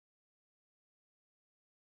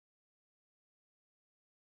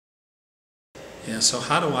Yeah, so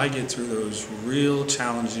how do I get through those real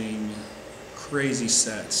challenging, crazy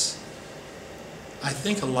sets? I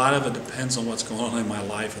think a lot of it depends on what's going on in my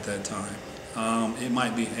life at that time. It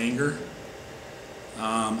might be anger.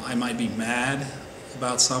 I might be mad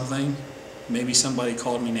about something. Maybe somebody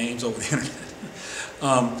called me names over the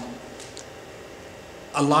internet.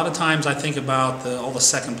 A lot of times I think about all the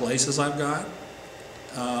second places I've got.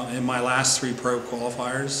 In my last 3 pro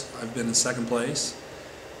qualifiers, I've been in second place,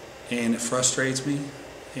 and it frustrates me.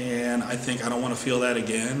 And I think I don't want to feel that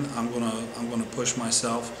again. I'm gonna push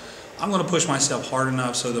myself. I'm gonna push myself hard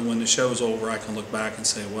enough so that when the show's over, I can look back and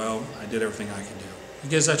say, well, I did everything I could do.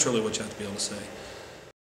 Because that's really what you have to be able to say.